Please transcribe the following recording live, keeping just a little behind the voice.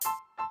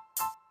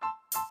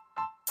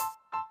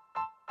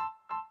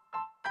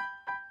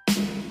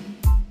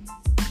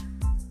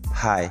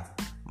Hi,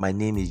 my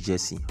name is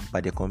Jesse,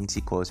 but the community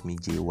calls me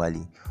J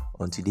Wally.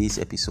 On today's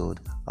episode,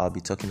 I'll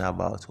be talking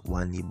about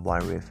One Lib,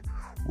 One Ref.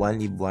 One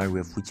Lib, One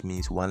Ref, which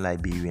means one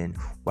Liberian,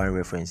 one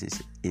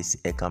references, is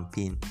a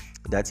campaign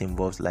that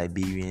involves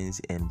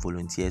Liberians and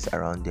volunteers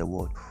around the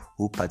world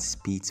who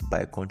participate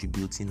by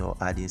contributing or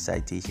adding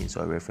citations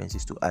or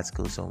references to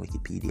articles on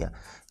Wikipedia.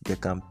 The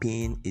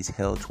campaign is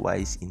held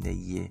twice in a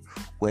year,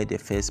 where the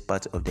first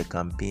part of the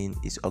campaign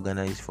is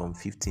organized from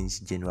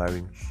 15th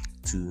January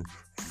to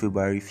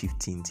February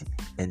 15th,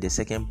 and the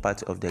second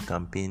part of the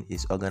campaign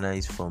is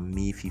organized from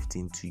May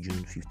 15th to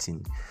June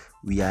 15th.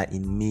 We are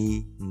in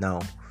May now,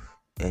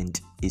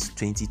 and it's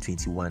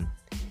 2021,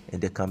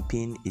 and the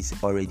campaign is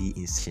already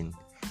in session.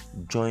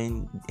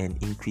 Join and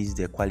increase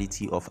the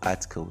quality of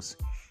articles.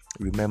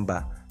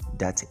 Remember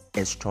that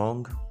a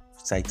strong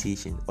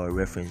citation or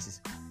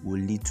references will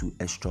lead to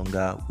a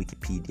stronger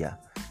Wikipedia.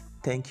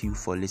 Thank you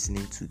for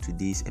listening to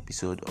today's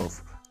episode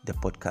of the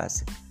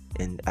podcast,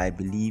 and I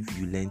believe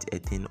you learned a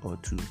thing or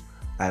two.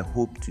 I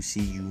hope to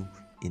see you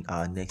in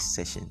our next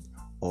session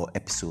or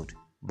episode.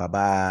 Bye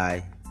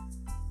bye.